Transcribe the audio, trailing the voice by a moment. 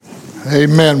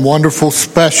Amen. Wonderful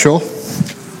special.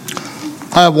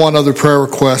 I have one other prayer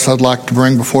request I'd like to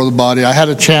bring before the body. I had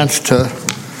a chance to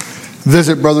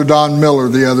visit Brother Don Miller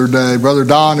the other day. Brother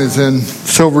Don is in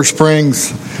Silver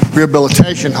Springs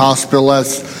Rehabilitation Hospital.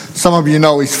 As some of you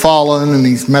know, he's fallen and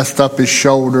he's messed up his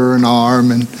shoulder and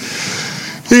arm. And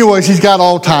anyways, he's got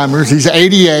Alzheimer's. He's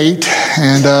 88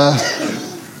 and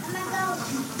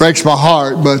breaks my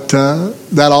heart, but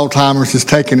that Alzheimer's has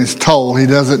taken its toll. He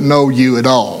doesn't know you at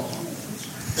all.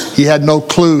 He had no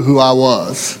clue who I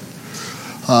was.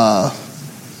 But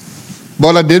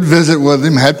I did visit with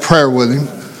him, had prayer with him.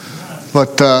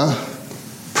 But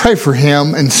pray for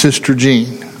him and Sister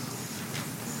Jean.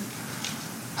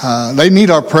 They need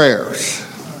our prayers.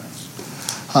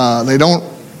 They don't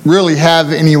really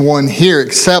have anyone here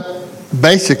except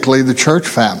basically the church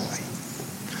family.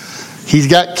 He's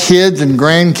got kids and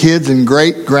grandkids and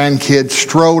great-grandkids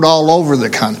strode all over the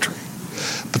country.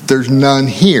 But there's none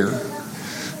here.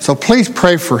 So please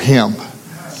pray for him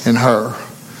and her.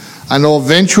 I know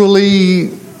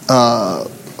eventually,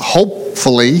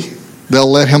 hopefully,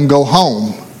 they'll let him go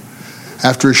home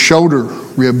after his shoulder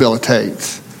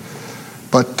rehabilitates.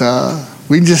 But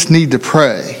we just need to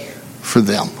pray for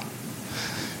them.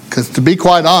 Because to be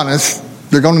quite honest,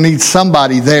 they're going to need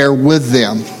somebody there with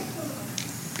them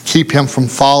to keep him from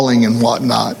falling and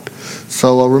whatnot.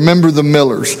 So remember the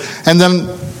Millers. And then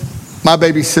my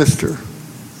baby sister.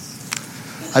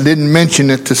 I didn't mention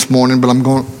it this morning, but I'm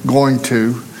going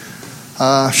to.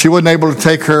 She wasn't able to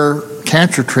take her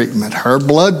cancer treatment. Her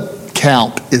blood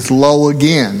count is low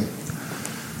again.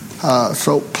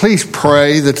 So please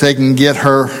pray that they can get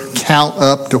her count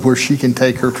up to where she can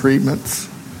take her treatments.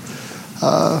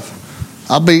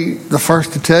 I'll be the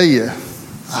first to tell you,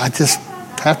 I just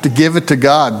have to give it to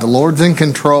God. The Lord's in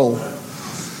control.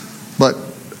 But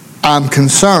I'm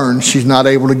concerned she's not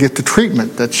able to get the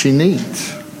treatment that she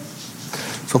needs.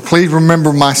 So please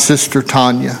remember my sister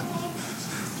Tanya.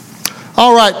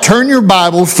 All right, turn your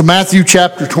Bibles to Matthew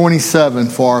chapter 27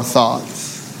 for our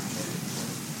thoughts.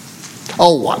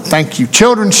 Oh, thank you.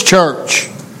 Children's Church.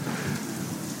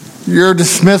 You're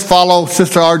dismissed. Follow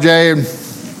Sister RJ and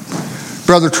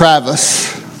Brother Travis.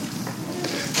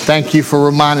 Thank you for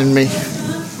reminding me.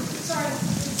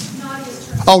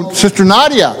 Oh, Sister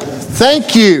Nadia.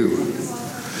 Thank you.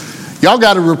 Y'all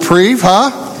got a reprieve,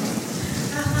 huh?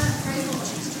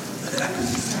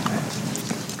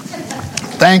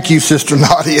 Thank you, Sister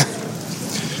Nadia.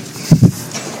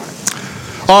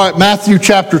 All right, Matthew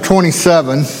chapter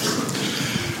 27.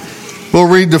 We'll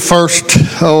read the first,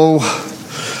 we're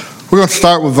going to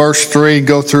start with verse 3,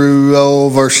 go through,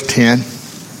 verse 10.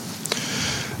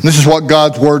 This is what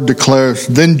God's word declares.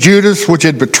 Then Judas, which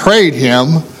had betrayed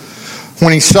him,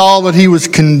 when he saw that he was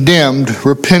condemned,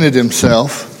 repented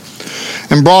himself,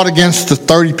 and brought again the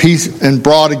 30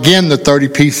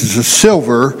 pieces of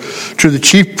silver to the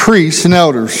chief priests and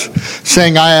elders,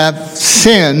 saying, I have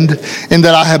sinned in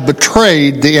that I have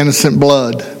betrayed the innocent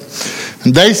blood.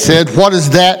 And they said, what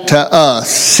is that to us?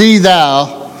 See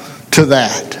thou to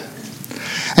that.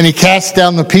 And he cast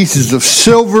down the pieces of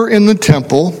silver in the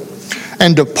temple,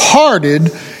 and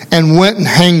departed, and went and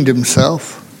hanged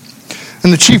himself.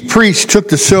 And the chief priests took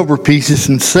the silver pieces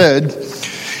and said,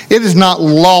 it is not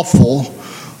lawful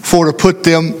for to put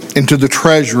them into the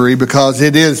treasury, because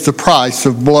it is the price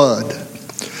of blood.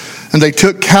 And they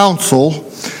took counsel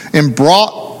and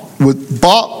bought with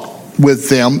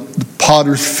them the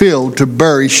potter's field to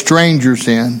bury strangers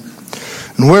in.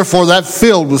 And wherefore that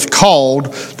field was called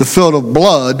the field of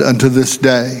blood unto this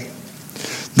day.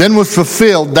 Then was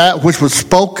fulfilled that which was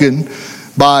spoken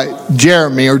by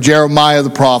Jeremiah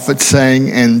the prophet,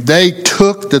 saying, and they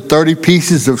took the 30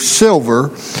 pieces of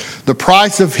silver, the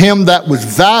price of him that was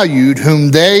valued, whom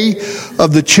they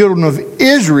of the children of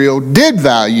Israel did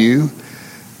value,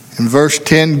 in verse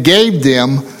 10, gave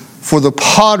them for the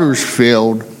potter's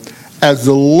field, as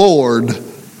the Lord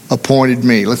appointed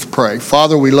me. Let's pray.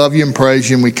 Father, we love you and praise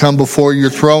you, and we come before your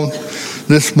throne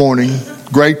this morning,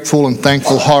 grateful and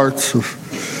thankful hearts of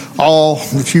all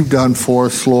that you've done for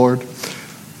us, Lord.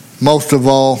 Most of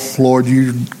all, Lord,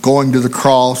 you going to the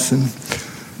cross and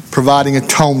providing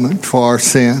atonement for our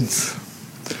sins.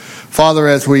 Father,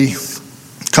 as we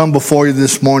come before you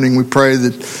this morning, we pray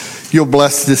that you'll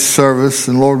bless this service,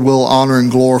 and Lord, we'll honor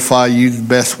and glorify you the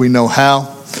best we know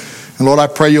how. And Lord, I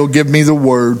pray you'll give me the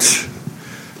words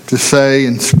to say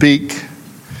and speak,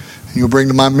 and you'll bring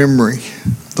to my memory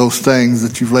those things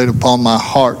that you've laid upon my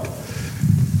heart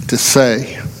to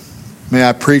say. May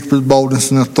I preach with boldness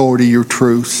and authority your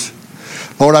truths.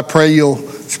 Lord, I pray you'll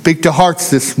speak to hearts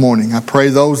this morning. I pray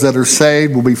those that are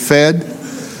saved will be fed.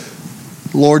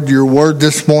 Lord, your word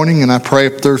this morning, and I pray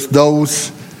if there's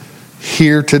those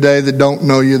here today that don't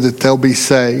know you, that they'll be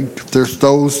saved. If there's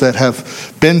those that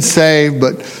have been saved,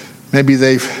 but maybe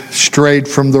they've strayed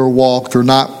from their walk, they're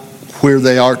not where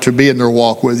they are to be in their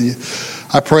walk with you,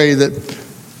 I pray that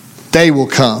they will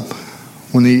come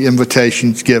when the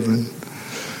invitation's given.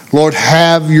 Lord,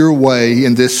 have your way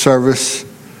in this service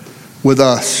with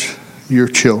us, your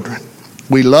children.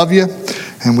 We love you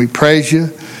and we praise you.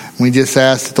 We just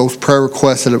ask that those prayer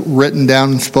requests that are written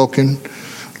down and spoken,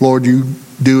 Lord, you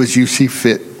do as you see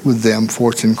fit with them.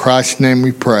 For it's in Christ's name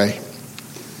we pray.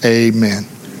 Amen.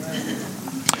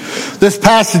 This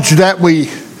passage that we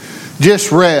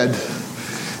just read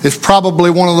is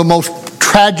probably one of the most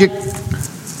tragic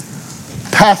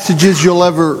passages you'll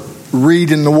ever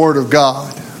read in the Word of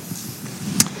God.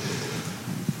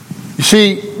 You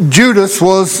see, Judas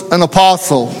was an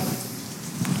apostle,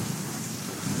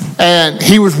 and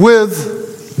he was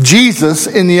with Jesus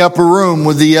in the upper room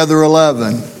with the other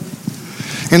 11.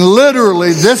 And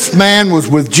literally, this man was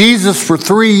with Jesus for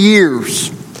 3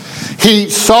 years. He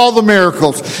saw the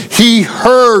miracles. He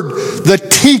heard the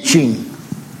teaching.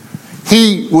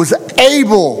 He was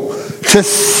able to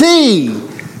see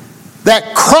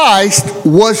that Christ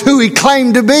was who he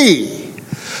claimed to be.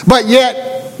 But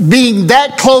yet, being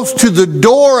that close to the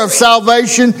door of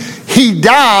salvation, he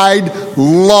died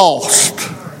lost.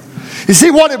 You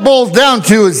see, what it boils down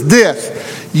to is this.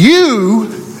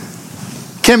 You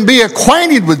can be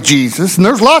acquainted with Jesus, and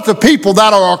there's lots of people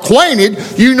that are acquainted.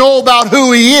 You know about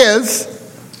who he is.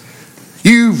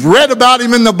 You've read about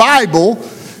him in the Bible.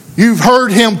 You've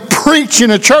heard him preach in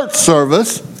a church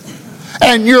service,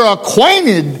 and you're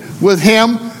acquainted with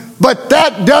him, but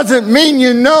that doesn't mean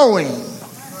you know him.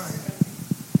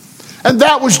 And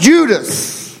that was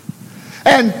Judas.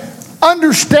 And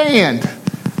understand,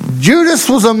 Judas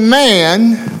was a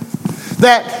man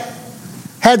that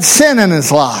had sin in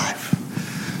his life.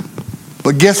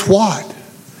 But guess what?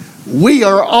 We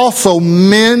are also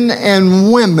men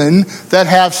and women that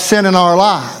have sin in our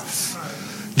lives.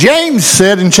 James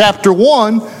said in chapter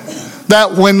 1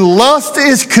 that when lust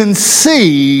is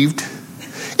conceived,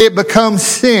 it becomes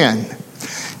sin.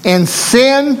 And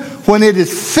sin, when it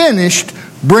is finished,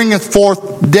 bringeth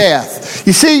forth death.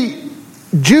 You see,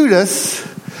 Judas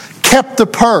kept the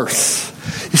purse.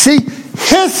 You see,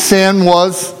 his sin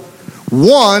was,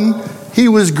 one, he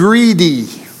was greedy.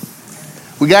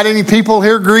 We got any people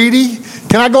here greedy?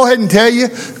 Can I go ahead and tell you?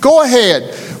 Go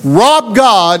ahead. Rob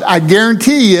God, I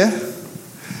guarantee you,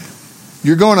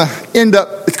 it's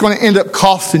going to end up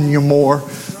costing you more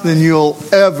than you'll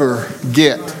ever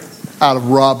get out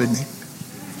of robbing him.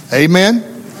 Amen?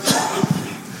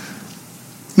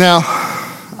 Now,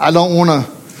 I don't want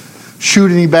to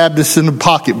shoot any Baptists in the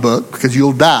pocketbook because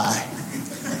you'll die.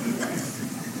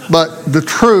 But the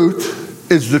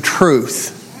truth is the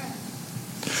truth.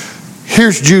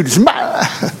 Here's Judas.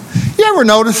 You ever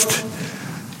noticed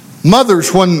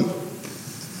mothers, when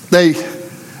they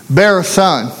bear a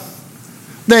son,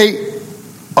 they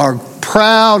are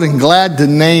proud and glad to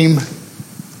name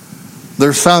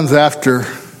their sons after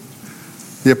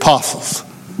the apostles?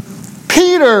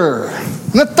 Peter,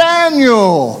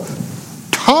 Nathaniel,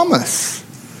 Thomas,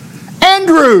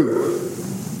 Andrew.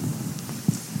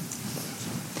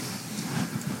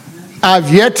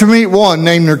 I've yet to meet one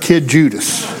named their kid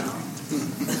Judas.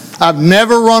 I've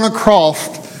never run across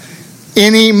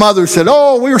any mother said,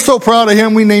 "Oh, we were so proud of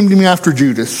him, we named him after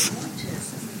Judas."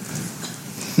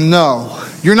 No,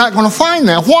 you're not going to find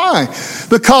that. Why?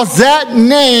 Because that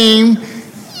name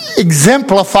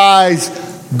exemplifies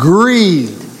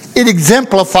greed. It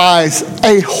exemplifies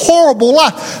a horrible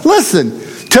life. Listen,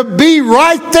 to be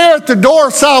right there at the door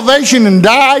of salvation and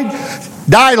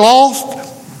die lost,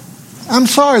 I'm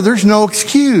sorry, there's no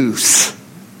excuse.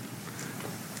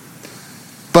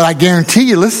 But I guarantee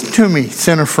you, listen to me,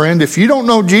 sinner friend, if you don't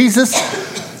know Jesus,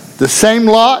 the same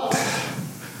lot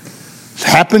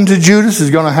happened to Judas is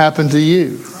going to happen to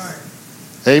you.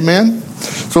 Amen?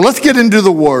 So let's get into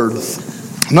the word.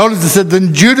 Notice it said,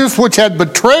 then Judas, which had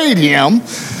betrayed him,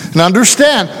 and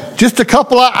understand, just a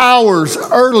couple of hours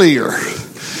earlier,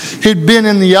 he'd been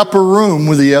in the upper room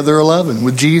with the other 11,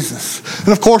 with Jesus. And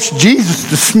of course, Jesus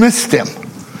dismissed him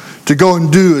to go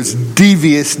and do his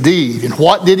devious deed. And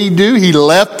what did he do? He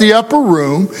left the upper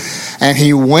room and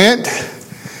he went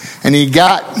and he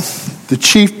got the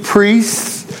chief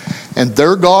priests and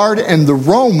their guard and the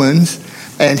Romans,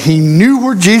 and he knew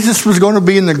where Jesus was going to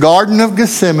be in the Garden of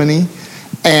Gethsemane,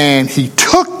 and he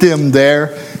took them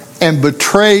there and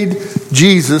betrayed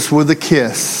Jesus with a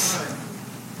kiss.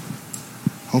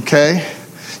 Okay?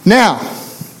 Now,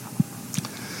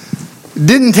 it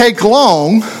didn't take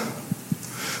long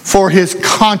for his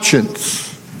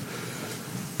conscience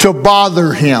to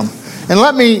bother him. And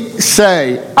let me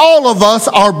say, all of us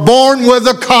are born with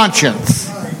a conscience.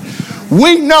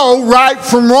 We know right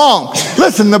from wrong.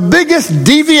 Listen, the biggest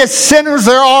devious sinners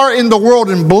there are in the world,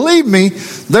 and believe me,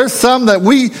 there's some that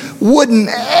we wouldn't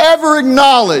ever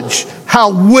acknowledge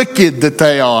how wicked that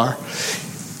they are.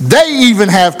 They even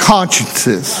have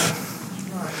consciences.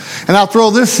 And I'll throw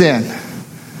this in.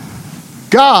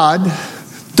 God,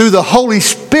 through the Holy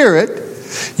Spirit,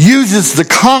 uses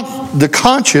the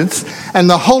conscience and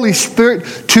the Holy Spirit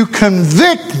to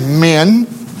convict men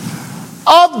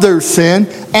of their sin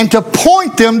and to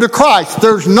point them to Christ.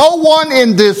 There's no one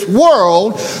in this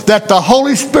world that the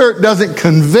Holy Spirit doesn't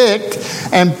convict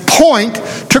and point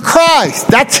to Christ.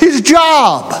 That's His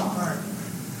job.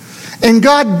 And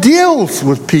God deals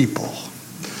with people.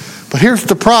 But here's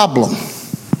the problem.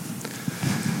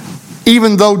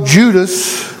 Even though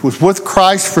Judas was with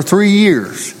Christ for 3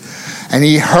 years, and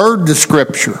he heard the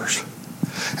Scriptures,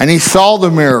 and he saw the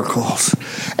miracles,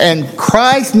 and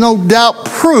Christ no doubt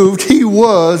proved He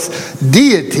was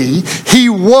deity, He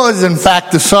was in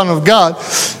fact the Son of God,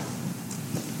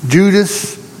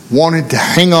 Judas wanted to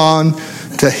hang on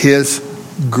to his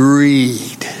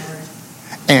greed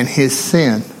and his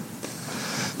sin.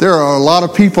 There are a lot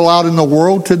of people out in the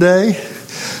world today.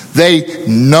 They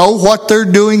know what they're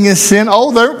doing is sin.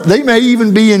 Oh, they may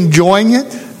even be enjoying it.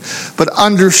 But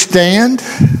understand,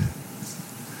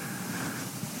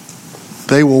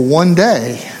 they will one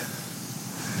day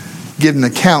give an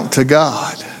account to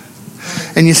God.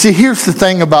 And you see, here's the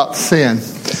thing about sin.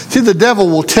 See, the devil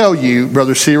will tell you,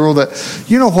 Brother Cyril, that,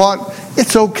 you know what?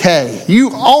 It's okay.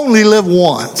 You only live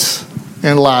once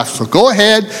in life. So go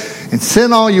ahead and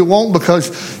sin all you want,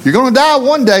 because you're going to die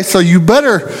one day, so you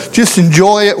better just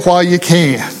enjoy it while you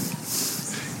can.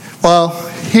 Well,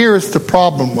 here's the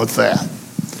problem with that.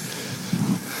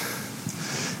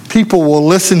 People will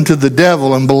listen to the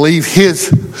devil and believe his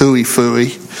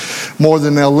hooey-fooey more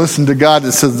than they'll listen to God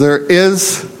that says there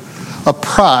is a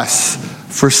price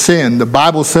for sin. The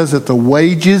Bible says that the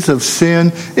wages of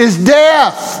sin is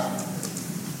death.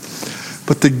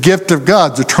 But the gift of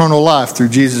God's eternal life through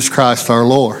Jesus Christ our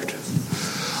Lord.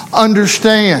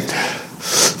 Understand,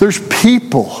 there's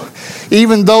people,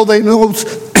 even though they know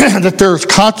that there's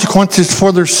consequences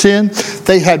for their sin,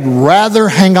 they had rather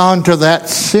hang on to that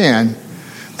sin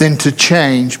than to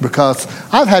change. Because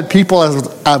I've had people, as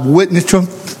I've witnessed to them,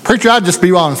 preacher, I'll just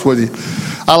be honest with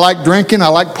you. I like drinking, I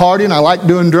like partying, I like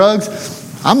doing drugs.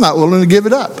 I'm not willing to give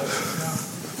it up.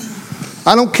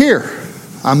 I don't care.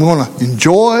 I'm going to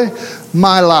enjoy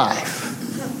my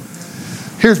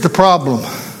life. Here's the problem.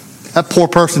 That poor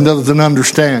person doesn't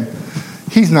understand.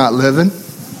 He's not living.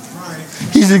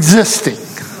 He's existing.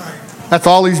 That's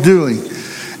all he's doing.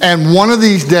 And one of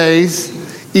these days,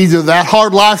 either that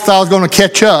hard lifestyle is going to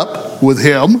catch up with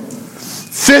him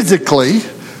physically,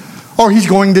 or he's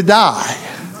going to die.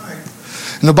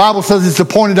 And the Bible says it's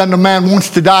appointed unto man once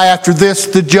to die, after this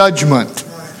the judgment.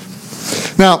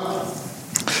 Now,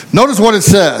 notice what it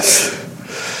says.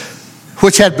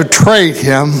 Which had betrayed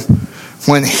him,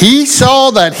 when he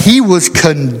saw that he was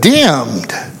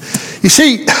condemned. You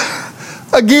see,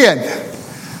 again,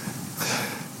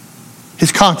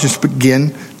 his conscience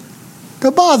began to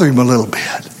bother him a little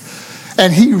bit.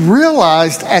 And he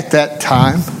realized at that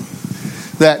time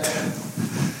that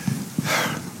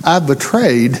I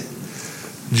betrayed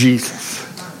Jesus.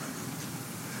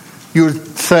 You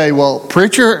would say, well,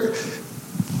 preacher,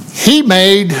 he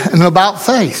made an about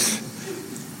face.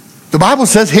 The Bible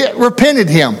says he repented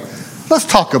him. Let's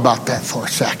talk about that for a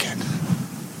second.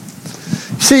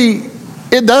 See,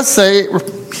 it does say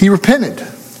he repented.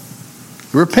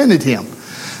 He repented him.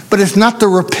 But it's not the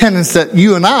repentance that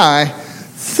you and I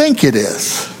think it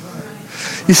is.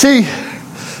 You see,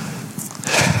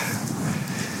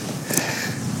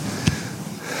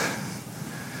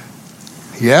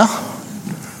 yeah,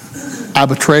 I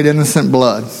betrayed innocent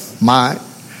blood. My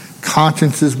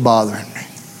conscience is bothering me.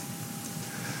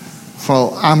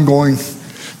 So I'm going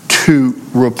to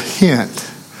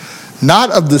repent, not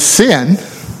of the sin,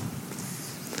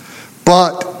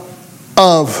 but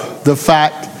of the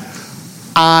fact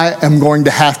I am going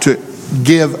to have to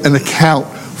give an account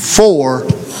for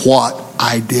what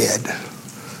I did.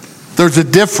 There's a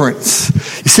difference.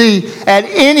 You see, at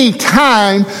any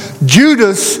time,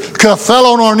 Judas could have fell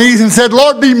on our knees and said,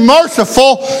 Lord, be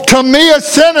merciful to me, a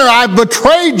sinner. I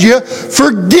betrayed you.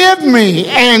 Forgive me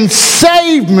and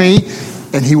save me.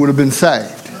 And he would have been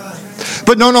saved.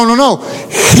 But no.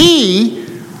 He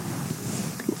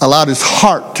allowed his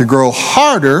heart to grow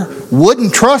harder,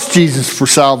 wouldn't trust Jesus for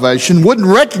salvation, wouldn't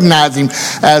recognize him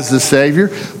as the Savior,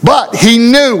 but he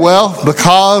knew, well,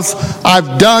 because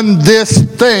I've done this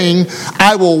thing,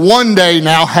 I will one day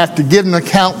now have to give an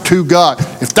account to God.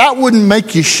 If that wouldn't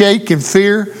make you shake in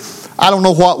fear, I don't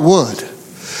know what would.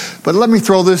 But let me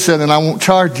throw this in and I won't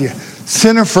charge you.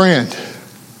 Sinner friend,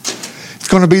 it's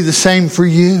going to be the same for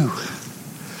you.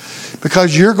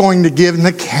 Because you're going to give an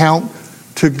account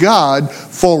to God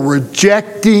for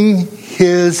rejecting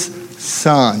his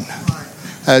Son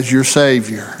as your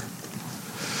Savior.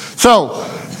 So,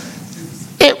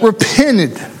 it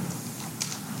repented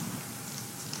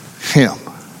him.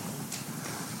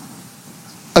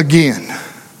 Again,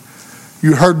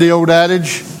 you heard the old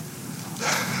adage,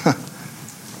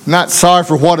 not sorry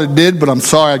for what I did, but I'm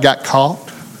sorry I got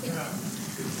caught.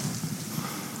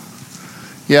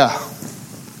 Yeah.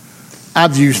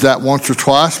 I've used that once or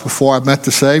twice before I met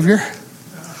the Savior.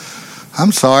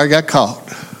 I'm sorry I got caught.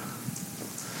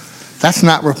 That's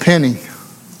not repenting.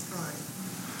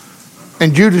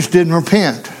 And Judas didn't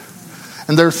repent.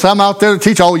 And there's some out there that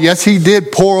teach, oh yes he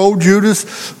did, poor old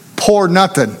Judas, poor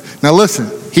nothing. Now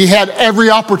listen, he had every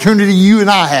opportunity you and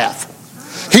I have.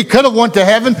 He could have went to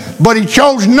heaven, but he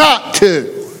chose not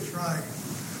to.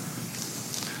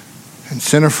 And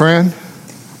sinner friend,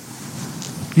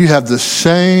 you have the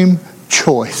same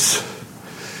choice.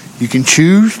 You can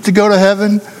choose to go to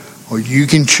heaven, or you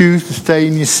can choose to stay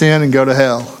in your sin and go to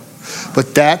hell.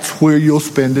 But that's where you'll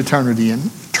spend eternity, in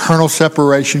eternal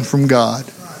separation from God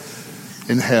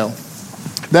in hell.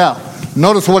 Now,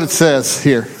 notice what it says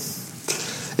here.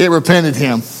 It repented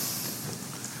him.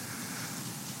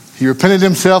 He repented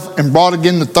himself and brought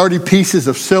again the 30 pieces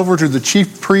of silver to the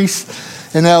chief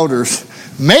priests and elders.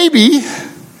 Maybe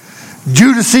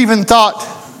Judas even thought,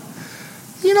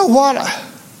 you know what?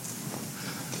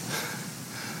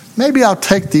 Maybe I'll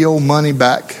take the old money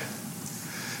back.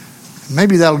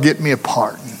 Maybe that'll get me a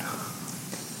pardon.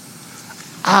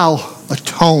 I'll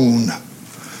atone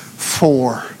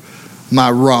for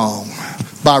my wrong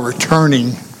by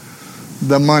returning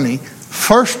the money.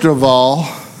 First of all,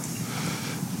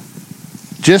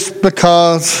 just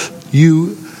because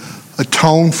you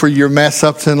atone for your mess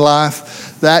ups in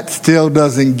life, that still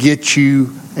doesn't get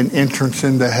you an entrance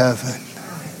into heaven.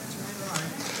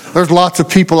 There's lots of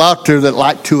people out there that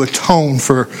like to atone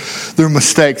for their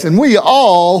mistakes. And we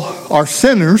all are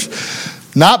sinners,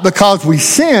 not because we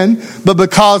sin, but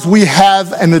because we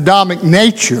have an Adamic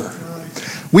nature.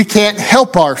 We can't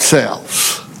help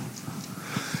ourselves.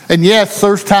 And yes,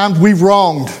 there's times we've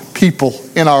wronged people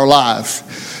in our lives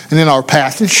and in our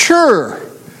past. And sure,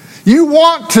 you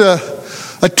want to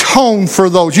atone for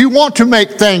those. You want to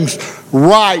make things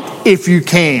right if you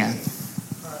can.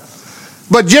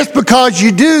 But just because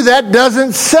you do that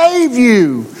doesn't save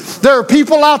you. There are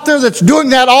people out there that's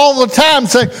doing that all the time,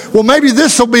 saying, well, maybe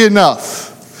this will be enough.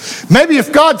 Maybe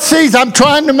if God sees I'm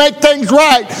trying to make things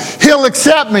right, he'll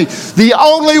accept me. The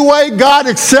only way God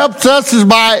accepts us is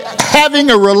by having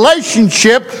a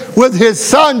relationship with his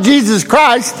Son, Jesus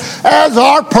Christ, as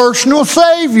our personal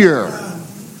Savior.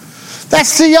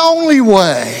 That's the only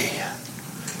way.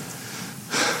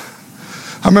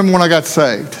 I remember when I got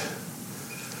saved.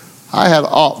 I had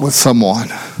aught with someone.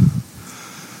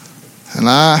 And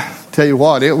I tell you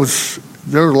what, there was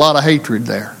a lot of hatred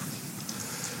there.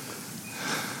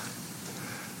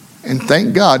 And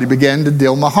thank God he began to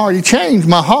deal my heart. He changed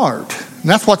my heart. And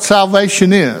that's what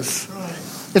salvation is.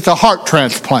 It's a heart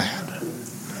transplant.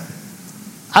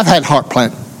 I've had heart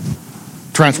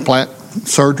transplant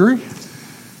surgery.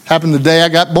 Happened the day I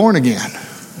got born again.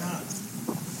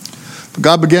 But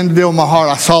God began to deal with my heart.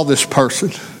 I saw this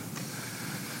person.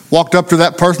 Walked up to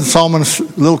that person, saw him in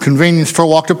a little convenience store,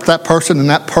 walked up to that person, and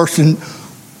that person,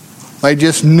 they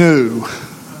just knew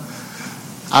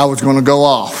I was going to go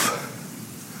off.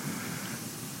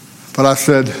 But I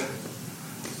said,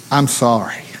 I'm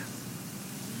sorry.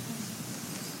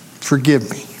 Forgive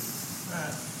me.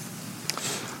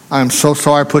 I am so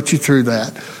sorry I put you through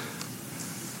that.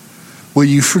 Will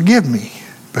you forgive me?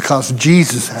 Because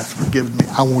Jesus has forgiven me.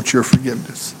 I want your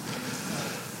forgiveness.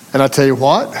 And I tell you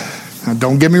what, now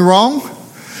don't get me wrong.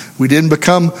 We didn't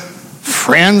become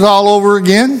friends all over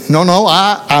again. No,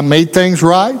 I made things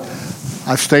right.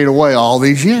 I stayed away all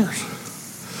these years.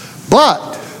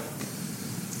 But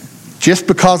just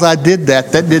because I did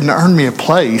that, that didn't earn me a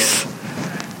place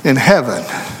in heaven.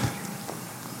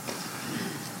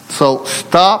 So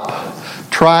stop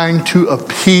trying to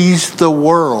appease the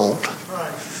world.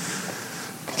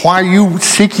 Why are you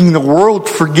seeking the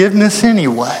world's forgiveness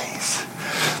anyways?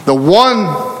 The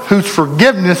one whose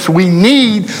forgiveness we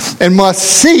need and must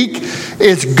seek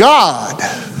is God.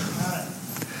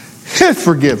 His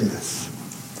forgiveness.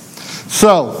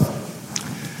 So,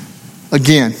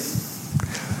 again,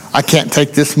 I can't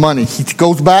take this money. He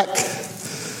goes back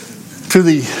to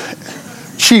the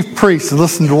chief priest and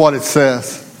listen to what it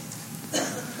says.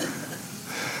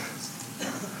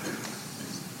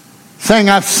 Saying,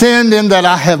 I've sinned in that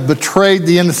I have betrayed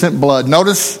the innocent blood.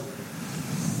 Notice,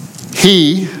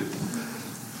 he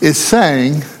is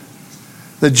saying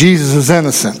that Jesus is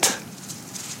innocent.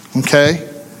 Okay?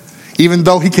 Even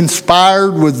though he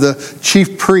conspired with the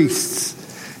chief priests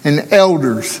and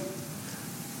elders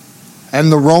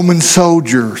and the Roman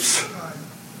soldiers,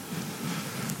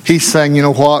 he's saying, you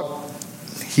know what?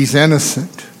 He's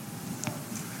innocent.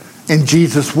 And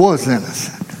Jesus was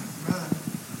innocent.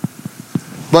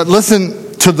 But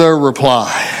listen to their reply.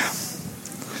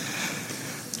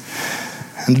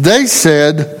 And they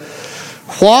said,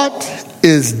 what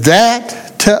is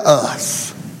that to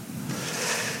us?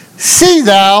 See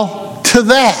thou to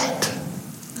that.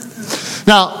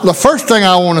 Now, the first thing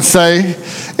I want to say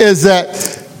is that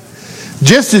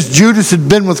just as Judas had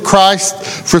been with Christ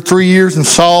for 3 years and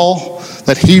saw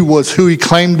that he was who he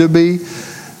claimed to be,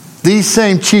 these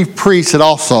same chief priests had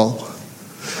also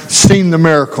seen the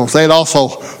miracles. They had also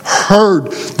heard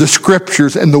the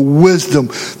scriptures and the wisdom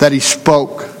that he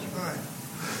spoke.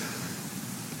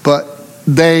 But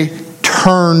they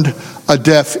turned a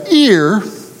deaf ear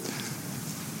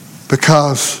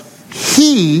because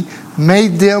he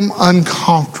made them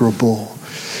uncomfortable.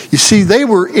 You see, they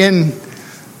were in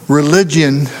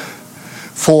religion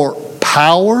for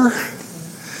power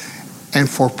and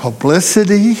for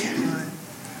publicity,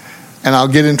 and I'll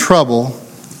get in trouble,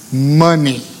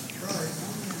 money.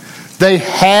 They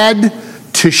had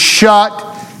to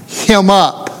shut him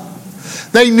up.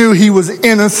 They knew he was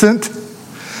innocent,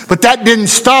 but that didn't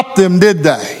stop them, did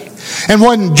they? And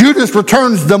when Judas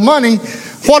returns the money,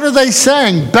 what are they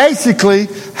saying? Basically,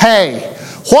 hey,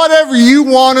 whatever you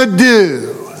want to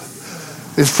do,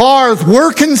 as far as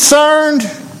we're concerned,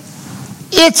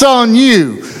 it's on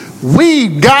you.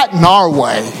 We've gotten our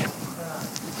way.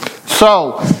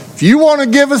 So, if you want to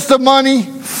give us the money,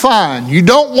 fine. You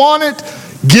don't want it,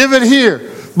 give it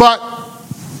here. But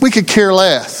we could care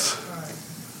less.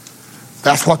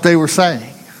 That's what they were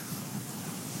saying.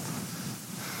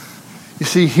 You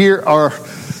see, here are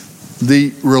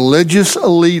the religious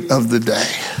elite of the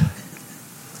day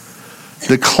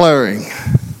declaring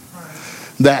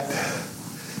that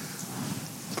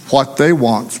what they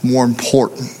want is more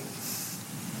important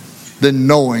than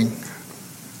knowing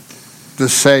the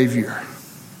Savior.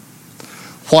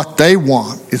 What they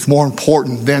want is more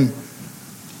important than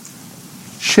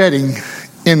shedding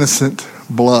innocent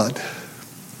blood.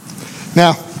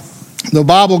 Now, the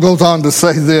Bible goes on to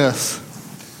say this.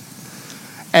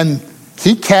 And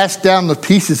he cast down the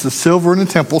pieces of silver in the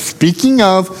temple, speaking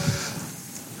of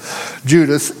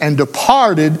Judas, and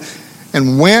departed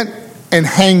and went and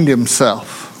hanged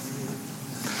himself.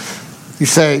 You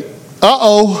say,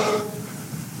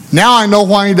 now I know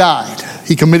why he died.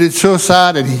 He committed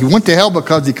suicide, and he went to hell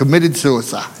because he committed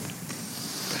suicide.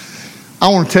 I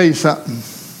want to tell you something.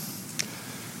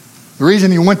 The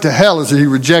reason he went to hell is that he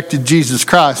rejected Jesus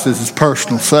Christ as his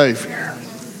personal Savior.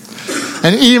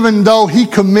 And even though he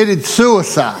committed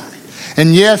suicide,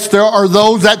 and yes, there are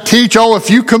those that teach,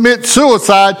 if you commit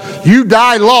suicide, you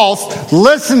die lost.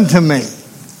 Listen to me.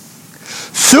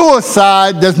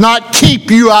 Suicide does not keep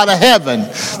you out of heaven.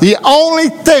 The only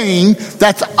thing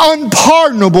that's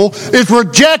unpardonable is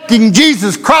rejecting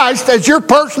Jesus Christ as your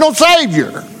personal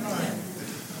Savior.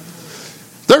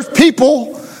 There's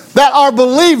people that are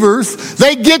believers,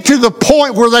 they get to the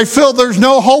point where they feel there's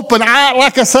no hope. And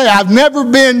like I say, I've never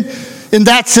been in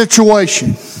that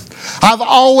situation. I've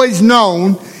always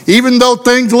known, even though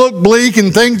things look bleak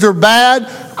and things are bad,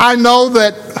 I know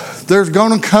that there's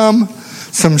going to come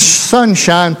some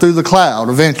sunshine through the cloud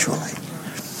eventually.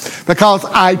 Because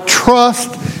I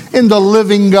trust in the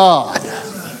living God.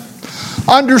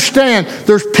 Understand,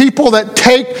 there's people that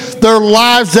take their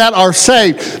lives that are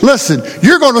saved. Listen,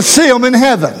 you're going to see them in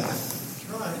heaven.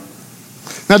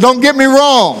 Now, don't get me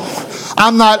wrong.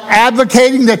 I'm not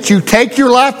advocating that you take your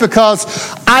life because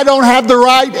I don't have the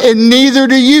right and neither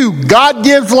do you. God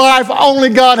gives life. Only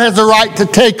God has the right to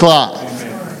take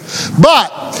life. But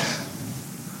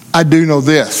I do know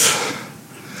this.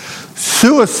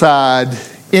 Suicide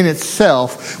in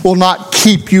itself will not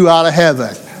keep you out of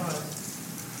heaven.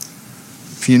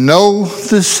 If you know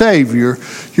the Savior,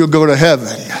 you'll go to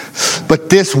heaven. But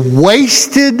this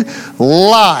wasted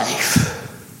life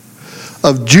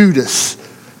of Judas,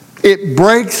 it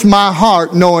breaks my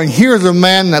heart knowing here's a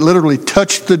man that literally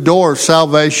touched the door of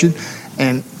salvation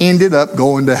and ended up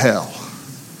going to hell.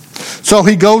 So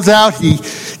he goes out, he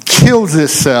kills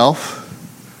itself.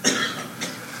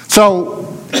 So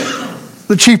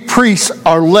the chief priests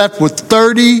are left with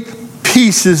 30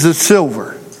 pieces of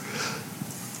silver.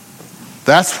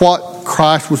 That's what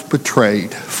Christ was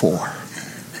betrayed for.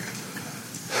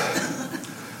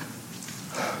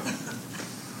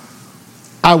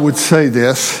 I would say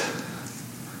this.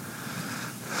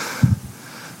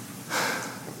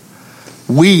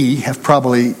 We have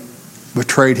probably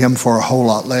betrayed him for a whole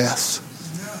lot less.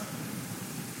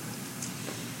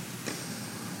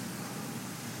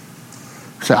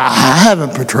 So I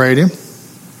haven't betrayed him.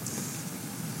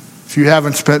 If you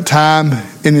haven't spent time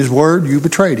in his word, you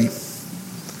betrayed him.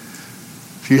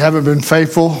 If you haven't been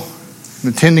faithful in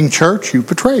attending church, you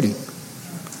betrayed him.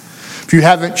 If you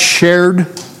haven't shared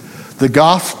the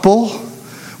gospel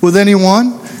with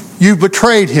anyone, you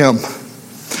betrayed him.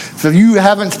 If you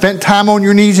haven't spent time on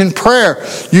your knees in prayer,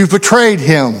 you've betrayed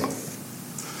him.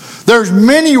 There's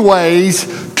many ways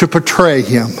to betray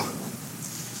him.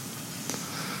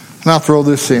 And I'll throw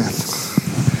this in.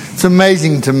 It's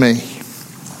amazing to me.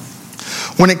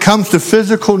 When it comes to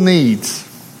physical needs,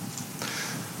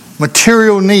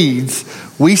 material needs,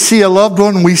 we see a loved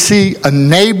one, we see a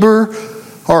neighbor,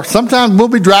 or sometimes we'll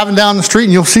be driving down the street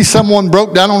and you'll see someone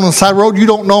broke down on the side of the road. You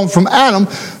don't know them from Adam.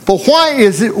 But why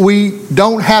is it we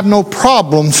don't have no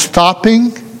problem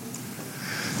stopping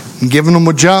and giving them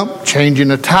a jump,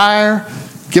 changing a tire,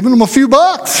 giving them a few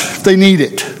bucks if they need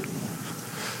it?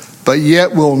 But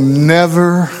yet we'll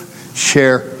never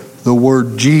share the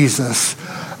word Jesus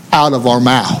out of our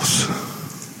mouths.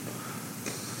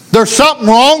 There's something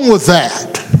wrong with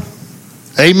that.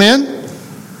 Amen?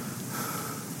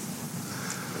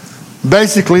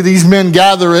 Basically, these men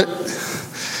gather it,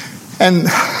 and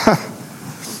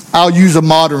I'll use a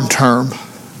modern term.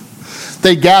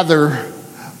 They gather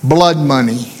blood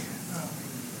money,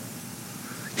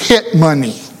 hit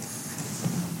money.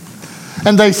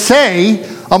 And they say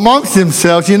amongst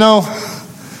themselves, you know,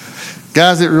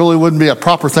 guys, it really wouldn't be a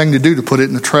proper thing to do to put it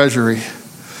in the treasury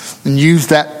and use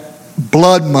that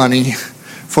blood money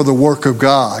for the work of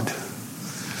God.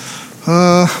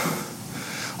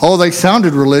 Oh, they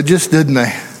sounded religious, didn't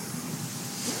they?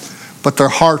 But their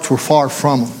hearts were far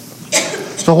from them.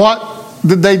 So what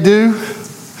did they do?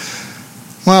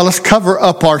 Well, let's cover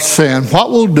up our sin.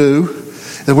 What we'll do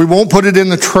is we won't put it in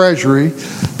the treasury,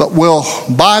 but we'll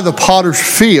buy the potter's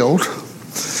field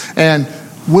and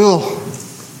we'll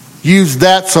use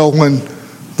that so when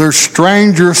there's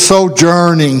strangers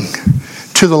sojourning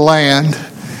to the land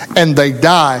and they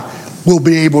die, we'll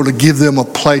be able to give them a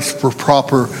place for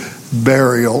proper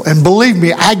burial. And believe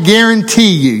me, I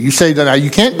guarantee you, you say that you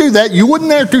can't do that. You weren't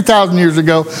there 2,000 years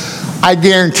ago. I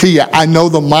guarantee you, I know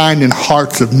the mind and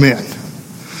hearts of men.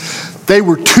 They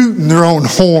were tooting their own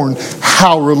horn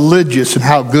how religious and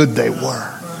how good they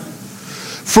were.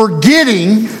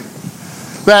 Forgetting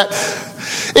that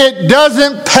it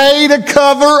doesn't pay to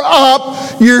cover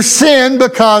up your sin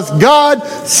because God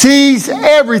sees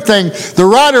everything. The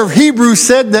writer of Hebrews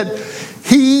said that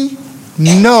he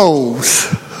knows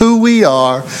who we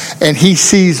are and he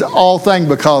sees all things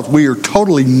because we are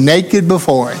totally naked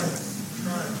before him.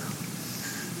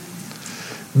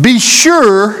 Be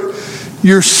sure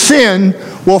your sin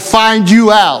will find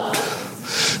you out.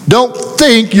 Don't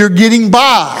think you're getting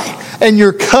by and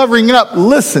you're covering it up.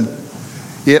 Listen,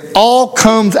 it all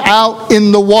comes out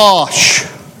in the wash.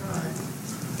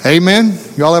 Amen?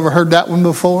 Y'all ever heard that one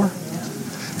before?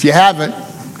 If you haven't,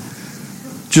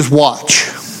 just watch.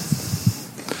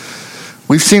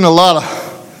 We've seen a lot of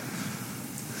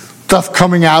stuff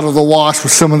coming out of the wash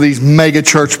with some of these mega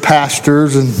church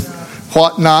pastors and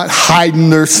whatnot, hiding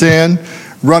their sin,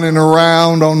 running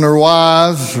around on their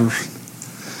wives, or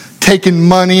taking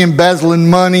money, embezzling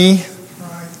money.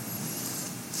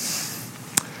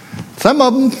 Some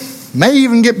of them may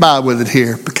even get by with it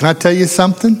here. But can I tell you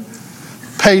something?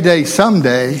 Payday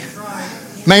someday.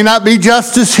 May not be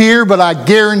justice here, but I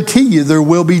guarantee you there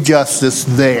will be justice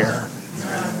there.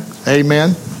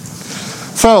 Amen.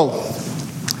 So,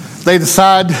 they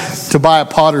decide to buy a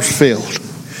potter's field.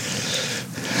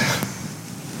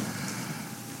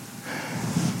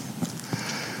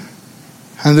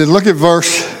 And then look at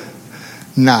verse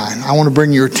 9. I want to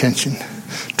bring your attention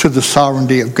to the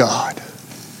sovereignty of God.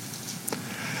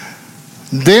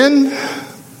 Then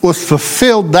was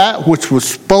fulfilled that which was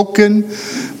spoken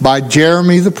by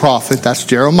Jeremy the prophet, that's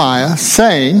Jeremiah,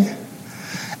 saying,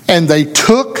 and they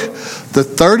took the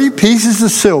 30 pieces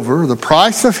of silver, the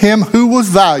price of him who was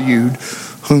valued,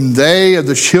 whom they of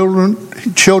the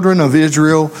children of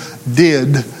Israel did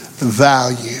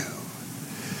value.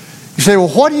 You say, well,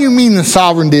 what do you mean the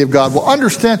sovereignty of God? Well,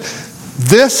 understand,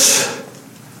 this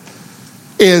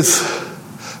is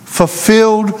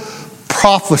fulfilled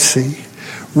prophecy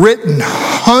written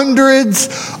hundreds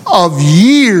of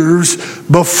years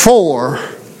before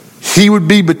he would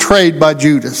be betrayed by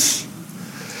Judas.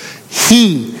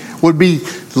 He would be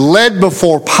led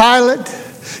before Pilate,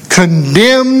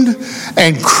 condemned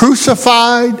and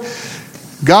crucified.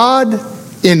 God,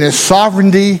 in his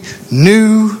sovereignty,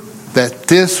 knew that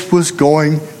this was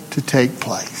going to take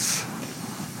place.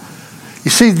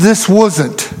 You see, this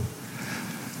wasn't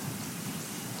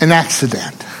an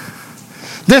accident.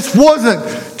 This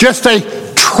wasn't just a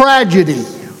tragedy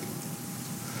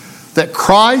that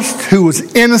Christ, who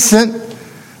was innocent,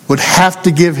 would have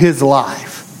to give his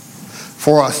life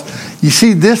for us. You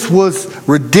see, this was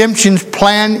redemption's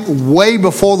plan way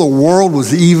before the world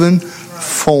was even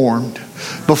formed.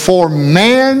 Before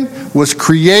man was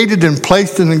created and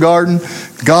placed in the garden,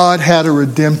 God had a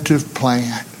redemptive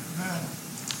plan.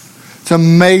 It's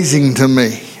amazing to me.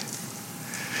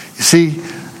 You see,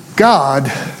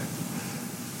 God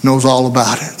knows all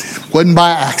about it. It wasn't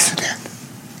by accident.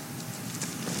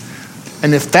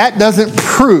 And if that doesn't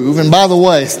prove, and by the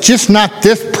way, it's just not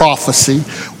this prophecy,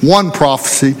 one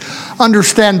prophecy.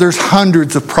 Understand there's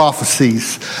hundreds of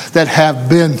prophecies that have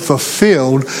been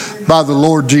fulfilled by the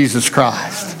Lord Jesus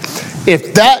Christ.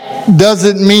 If that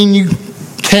doesn't mean you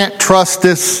can't trust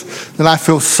this, then I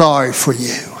feel sorry for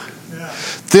you.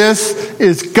 This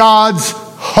is God's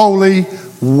holy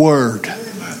word.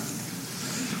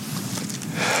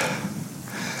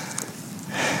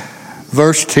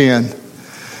 Verse 10.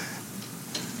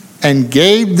 And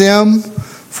gave them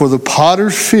for the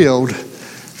potter's field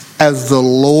as the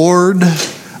Lord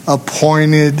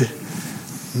appointed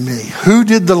me. Who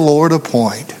did the Lord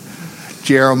appoint?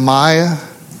 Jeremiah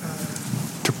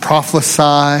to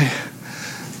prophesy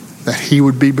that he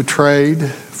would be betrayed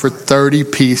for 30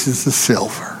 pieces of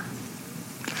silver.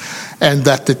 And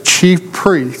that the chief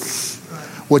priests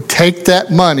would take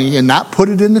that money and not put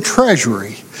it in the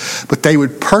treasury, but they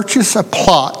would purchase a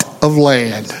plot of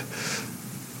land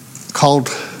called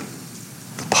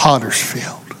the potter's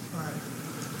field.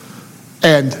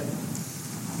 And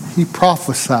he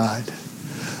prophesied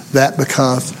that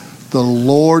because the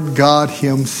Lord God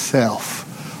himself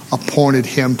appointed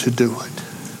him to do it.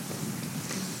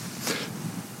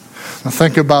 Now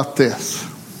think about this,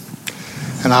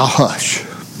 and I'll hush.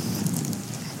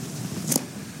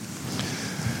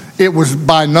 It was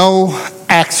by no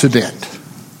accident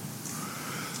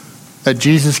that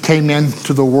Jesus came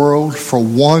into the world for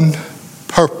one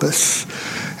purpose,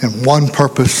 and one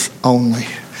purpose only.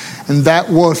 And that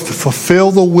was to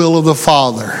fulfill the will of the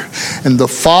Father. And the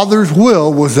Father's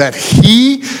will was that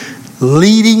he,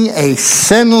 leading a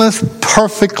sinless,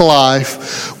 perfect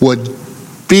life, would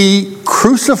be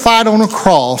crucified on a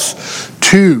cross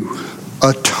to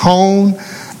atone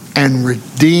and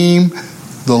redeem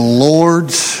the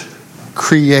Lord's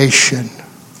creation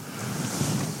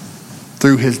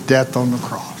through his death on the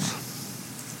cross.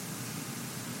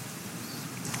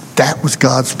 That was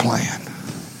God's plan.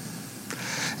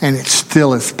 And it's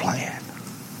still his plan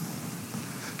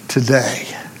today.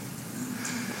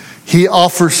 He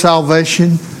offers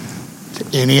salvation to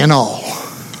any and all.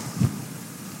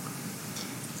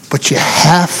 But you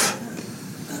have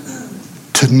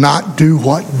to not do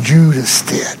what Judas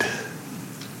did.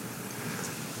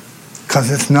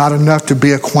 Because it's not enough to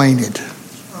be acquainted.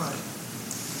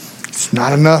 It's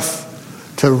not enough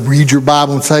to read your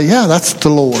Bible and say, yeah, that's the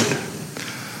Lord.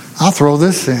 I'll throw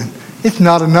this in. It's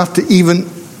not enough to even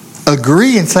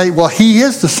agree and say, well, he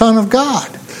is the Son of God.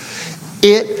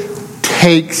 It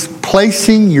takes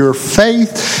placing your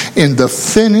faith in the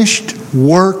finished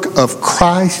work of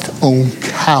Christ on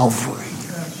Calvary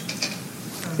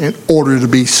in order to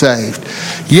be saved.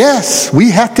 Yes,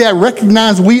 we have to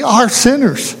recognize we are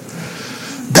sinners.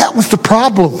 That was the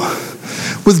problem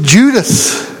with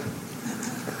Judas.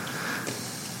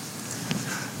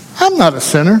 I'm not a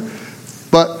sinner,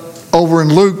 but over in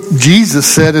Luke, Jesus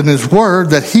said in his word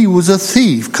that he was a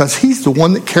thief because he's the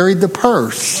one that carried the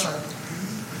purse.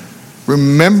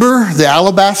 Remember the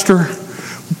alabaster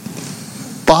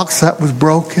box that was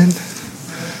broken?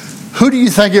 Who do you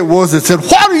think it was that said,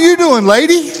 what are you doing,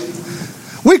 lady?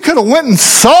 We could have went and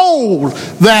sold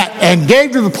that and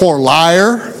gave to the poor.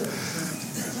 Liar.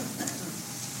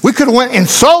 We could have went and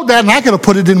sold that and I could have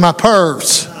put it in my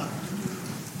purse.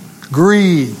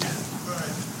 Greed.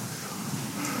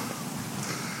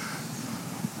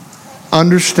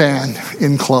 Understand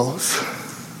in close.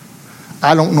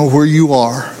 I don't know where you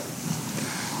are,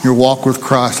 your walk with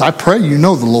Christ. I pray you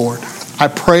know the Lord. I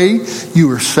pray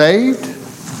you are saved.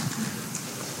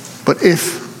 But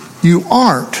if you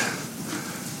aren't,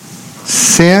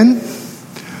 sin,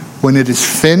 when it is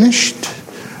finished,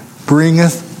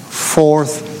 bringeth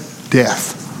forth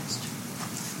death.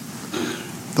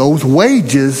 Those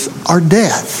wages are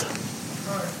death.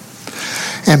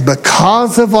 And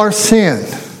because of our sin,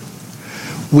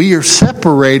 we are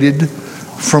separated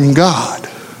from God.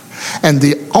 And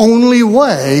the only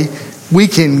way we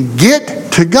can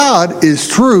get to God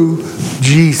is through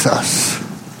Jesus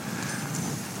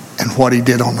and what He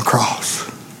did on the cross.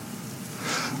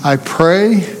 I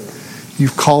pray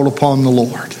you've called upon the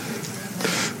Lord.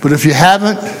 But if you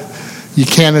haven't, you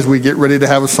can as we get ready to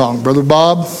have a song. Brother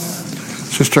Bob,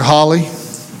 Sister Holly,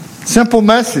 simple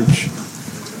message.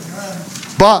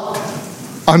 But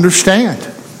understand,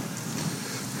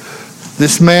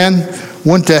 this man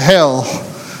went to hell.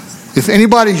 If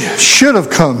anybody should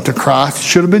have come to Christ, it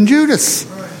should have been Judas.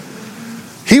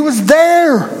 He was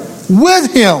there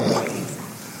with him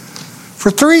for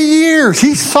 3 years.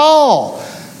 He saw,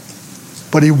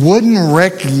 but he wouldn't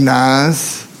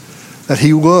recognize that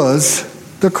he was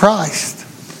the Christ.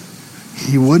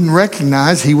 He wouldn't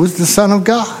recognize he was the Son of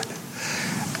God.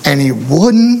 And he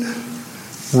wouldn't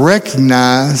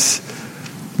recognize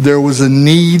there was a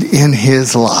need in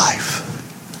his life.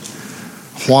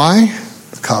 Why?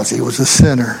 Because he was a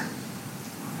sinner.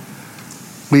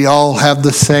 We all have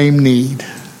the same need.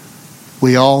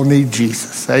 We all need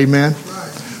Jesus. Amen.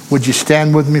 Would you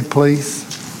stand with me, please?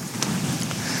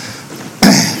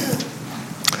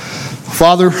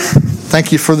 Father,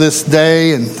 thank you for this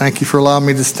day, and thank you for allowing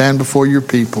me to stand before your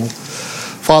people.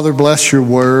 Father, bless your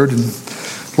word. And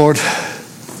Lord,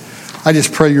 I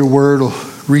just pray your word will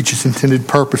reach its intended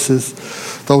purposes.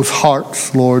 Those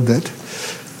hearts, Lord, that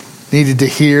needed to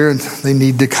hear, and they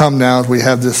need to come now as we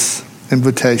have this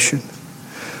invitation.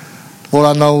 Lord,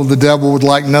 I know the devil would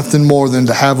like nothing more than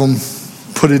to have them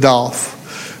put it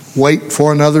off. Wait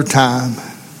for another time.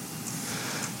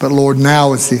 But Lord,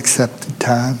 now is the accepted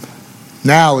time.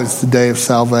 Now is the day of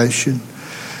salvation.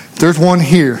 If there's one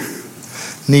here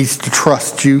needs to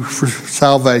trust you for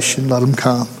salvation, let them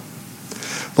come.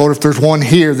 Lord, if there's one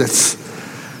here that's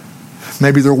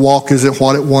maybe their walk isn't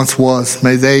what it once was,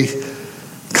 may they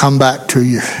come back to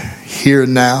you here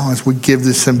and now as we give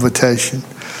this invitation.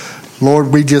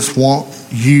 Lord, we just want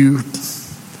you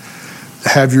to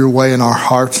have your way in our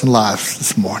hearts and lives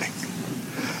this morning.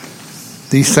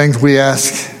 These things we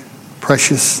ask,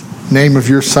 precious name of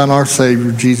your Son, our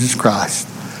Savior, Jesus Christ.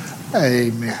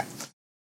 Amen.